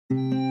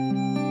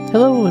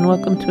Hello, and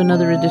welcome to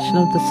another edition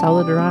of the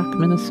Solid Rock,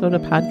 Minnesota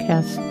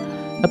podcast,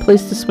 a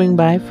place to swing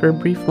by for a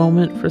brief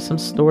moment for some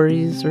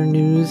stories or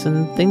news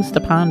and things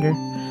to ponder.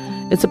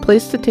 It's a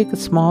place to take a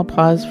small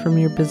pause from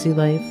your busy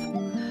life.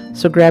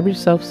 So grab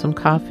yourself some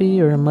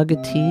coffee or a mug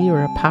of tea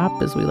or a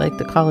pop, as we like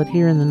to call it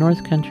here in the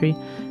North Country,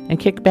 and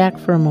kick back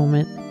for a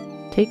moment.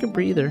 Take a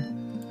breather.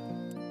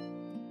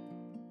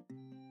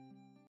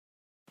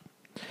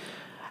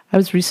 I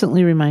was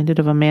recently reminded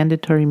of a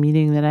mandatory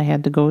meeting that I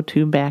had to go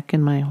to back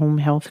in my home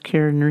health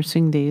care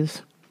nursing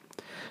days.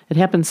 It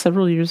happened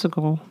several years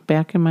ago,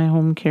 back in my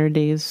home care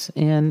days,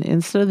 and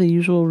instead of the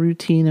usual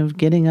routine of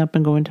getting up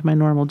and going to my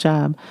normal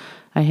job,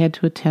 I had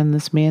to attend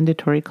this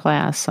mandatory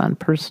class on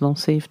personal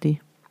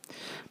safety.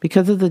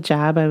 Because of the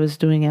job I was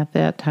doing at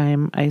that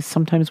time, I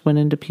sometimes went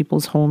into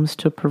people's homes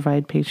to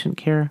provide patient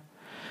care.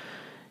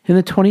 In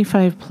the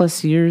 25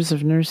 plus years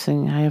of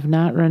nursing, I have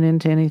not run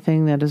into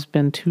anything that has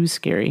been too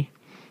scary,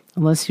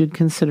 unless you'd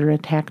consider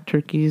attack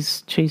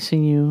turkeys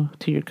chasing you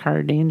to your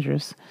car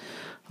dangerous.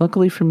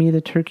 Luckily for me,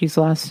 the turkeys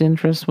lost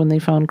interest when they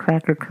found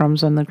cracker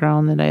crumbs on the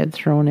ground that I had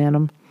thrown at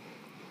them.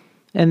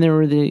 And there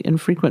were the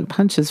infrequent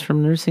punches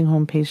from nursing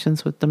home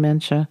patients with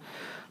dementia.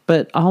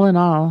 But all in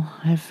all,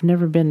 I've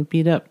never been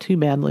beat up too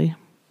badly.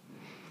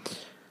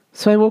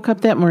 So I woke up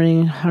that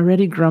morning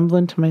already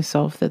grumbling to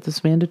myself that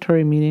this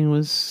mandatory meeting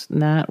was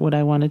not what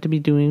I wanted to be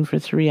doing for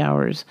 3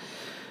 hours.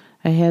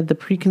 I had the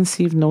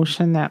preconceived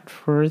notion that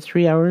for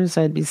 3 hours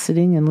I'd be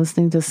sitting and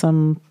listening to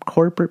some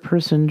corporate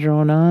person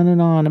drone on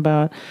and on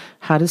about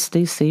how to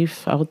stay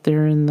safe out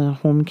there in the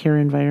home care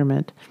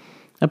environment,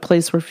 a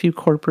place where few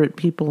corporate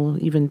people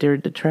even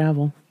dared to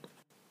travel.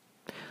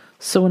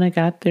 So when I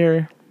got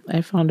there,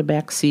 I found a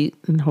back seat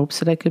in hopes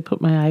that I could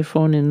put my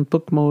iPhone in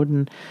book mode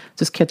and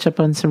just catch up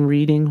on some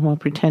reading while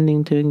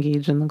pretending to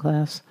engage in the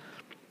class.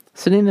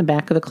 Sitting in the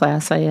back of the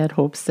class, I had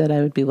hopes that I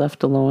would be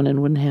left alone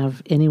and wouldn't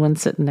have anyone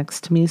sitting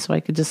next to me so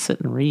I could just sit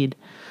and read.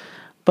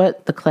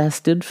 But the class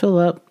did fill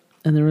up,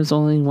 and there was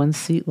only one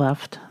seat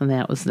left, and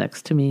that was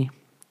next to me.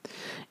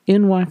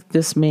 In walked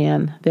this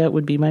man that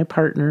would be my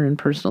partner in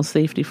personal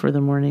safety for the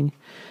morning.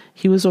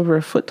 He was over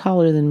a foot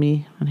taller than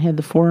me and had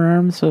the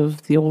forearms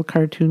of the old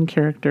cartoon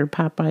character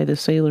Popeye the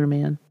Sailor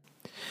Man.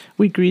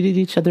 We greeted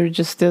each other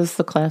just as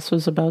the class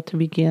was about to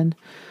begin,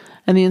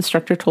 and the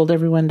instructor told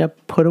everyone to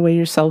put away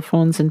your cell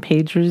phones and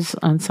pagers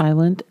on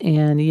silent,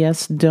 and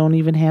yes, don't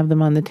even have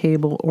them on the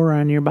table or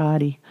on your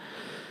body.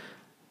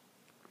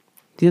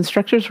 The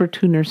instructors were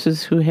two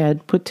nurses who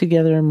had put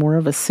together more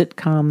of a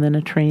sitcom than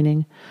a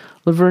training.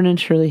 Laverne and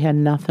Shirley had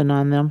nothing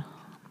on them.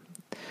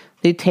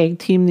 They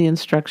tag-teamed the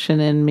instruction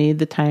and made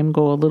the time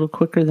go a little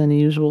quicker than the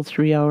usual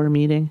 3-hour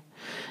meeting.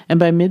 And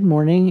by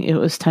mid-morning, it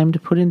was time to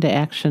put into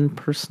action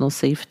personal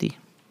safety.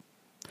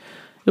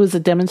 It was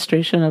a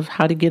demonstration of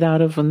how to get out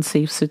of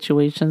unsafe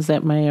situations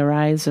that may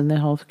arise in the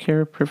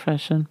healthcare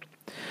profession.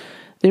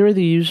 They were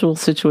the usual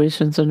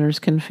situations a nurse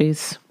can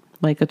face,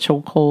 like a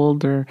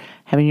chokehold or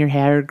having your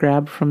hair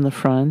grabbed from the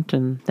front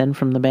and then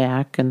from the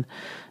back, and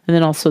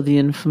then also the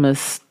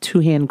infamous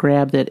two-hand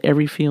grab that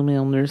every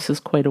female nurse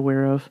is quite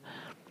aware of.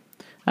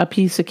 A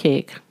piece of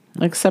cake,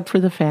 except for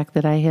the fact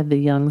that I had the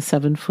young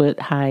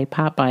 7-foot-high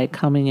Popeye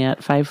coming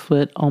at 5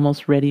 foot,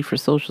 almost ready for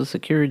Social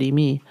Security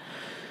me.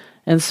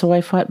 And so I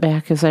fought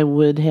back as I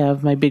would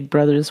have my big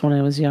brothers when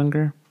I was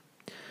younger.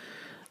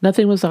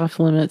 Nothing was off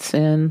limits,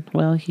 and,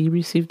 well, he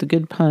received a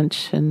good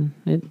punch, and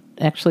it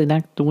actually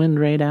knocked the wind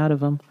right out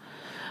of him.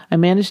 I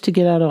managed to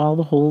get out of all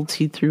the holds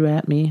he threw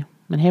at me,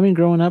 and having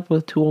grown up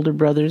with 2 older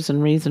brothers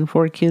and raising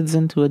 4 kids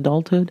into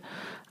adulthood,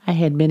 I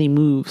had many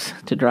moves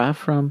to draw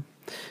from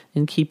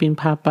in keeping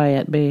Popeye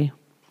at bay.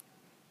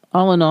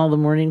 All in all, the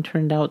morning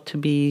turned out to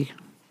be,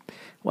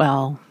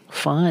 well,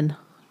 fun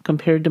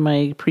compared to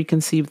my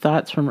preconceived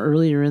thoughts from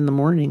earlier in the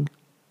morning.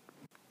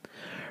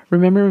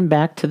 Remembering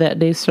back to that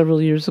day several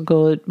years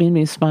ago, it made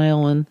me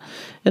smile, and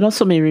it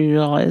also made me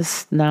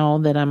realize now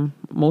that I'm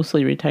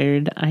mostly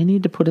retired, I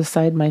need to put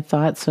aside my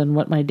thoughts on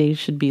what my day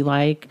should be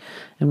like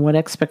and what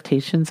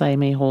expectations I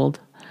may hold.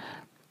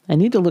 I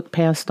need to look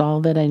past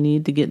all that I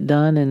need to get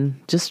done and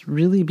just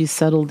really be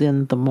settled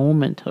in the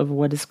moment of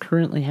what is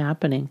currently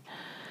happening.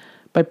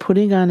 By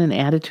putting on an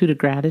attitude of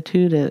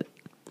gratitude at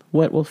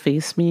what will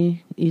face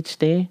me each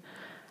day,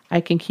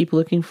 I can keep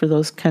looking for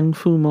those kung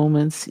fu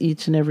moments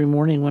each and every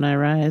morning when I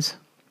rise.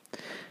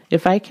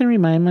 If I can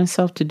remind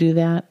myself to do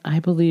that, I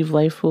believe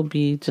life will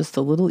be just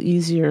a little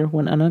easier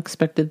when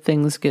unexpected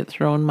things get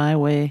thrown my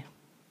way.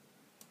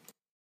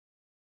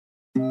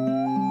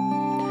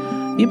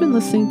 You've been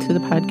listening to the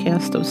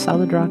podcast of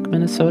Solid Rock,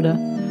 Minnesota.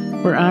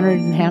 We're honored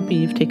and happy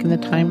you've taken the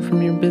time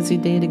from your busy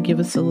day to give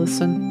us a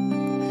listen.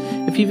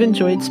 If you've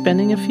enjoyed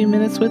spending a few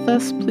minutes with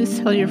us, please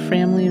tell your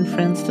family and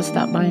friends to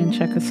stop by and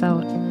check us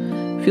out.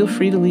 Feel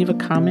free to leave a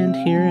comment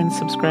here and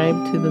subscribe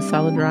to the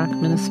Solid Rock,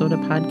 Minnesota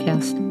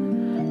podcast.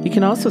 You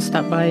can also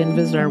stop by and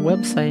visit our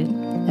website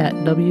at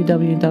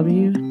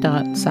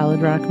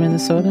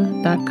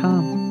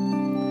www.solidrockminnesota.com.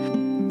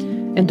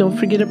 And don't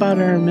forget about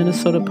our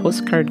Minnesota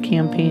postcard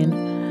campaign.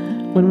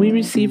 When we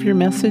receive your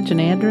message and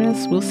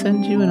address, we'll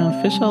send you an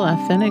official,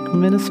 authentic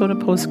Minnesota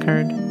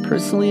postcard,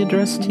 personally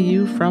addressed to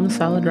you from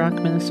Solid Rock,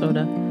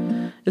 Minnesota.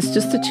 It's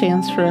just a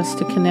chance for us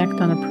to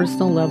connect on a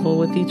personal level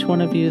with each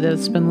one of you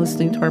that's been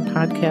listening to our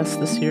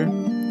podcast this year.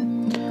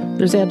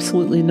 There's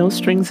absolutely no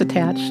strings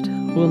attached.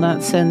 We'll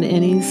not send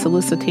any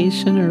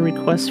solicitation or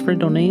requests for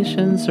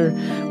donations, or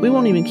we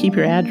won't even keep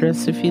your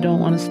address if you don't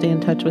want to stay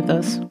in touch with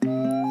us.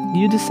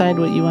 You decide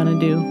what you want to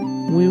do.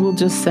 We will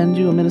just send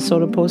you a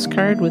Minnesota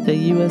postcard with a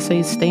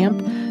USA stamp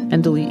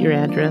and delete your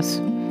address.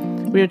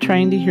 We are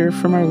trying to hear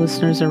from our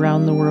listeners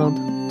around the world.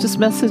 Just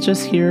message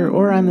us here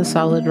or on the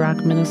Solid Rock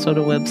Minnesota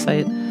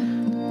website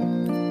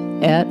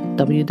at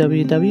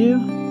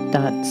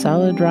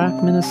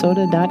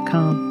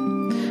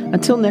www.solidrockminnesota.com.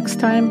 Until next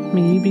time,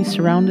 may you be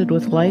surrounded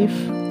with life,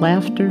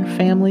 laughter,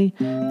 family,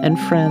 and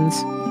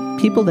friends,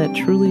 people that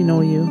truly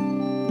know you.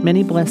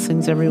 Many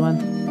blessings,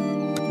 everyone.